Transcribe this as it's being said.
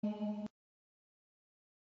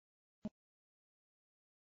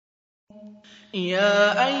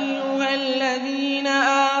يَا أَيُّهَا الَّذِينَ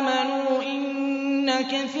آمَنُوا إِنَّ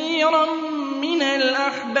كَثِيرًا مِّنَ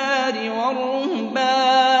الْأَحْبَارِ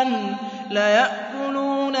وَالرُّهْبَانِ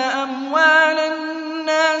لَيَأْكُلُونَ أَمْوَالَ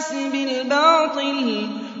النَّاسِ بِالْبَاطِلِ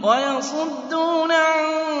وَيَصُدُّونَ عَن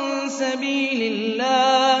سَبِيلِ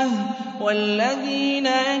اللَّهِ ۗ وَالَّذِينَ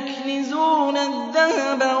يَكْنِزُونَ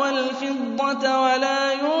الذَّهَبَ وَالْفِضَّةَ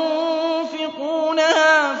وَلَا يُنفِقُونَهَا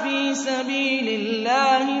فِي سَبِيلِ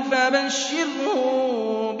اللَّهِ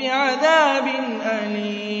فَبَشِّرْهُم بِعَذَابٍ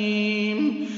أَلِيمٍ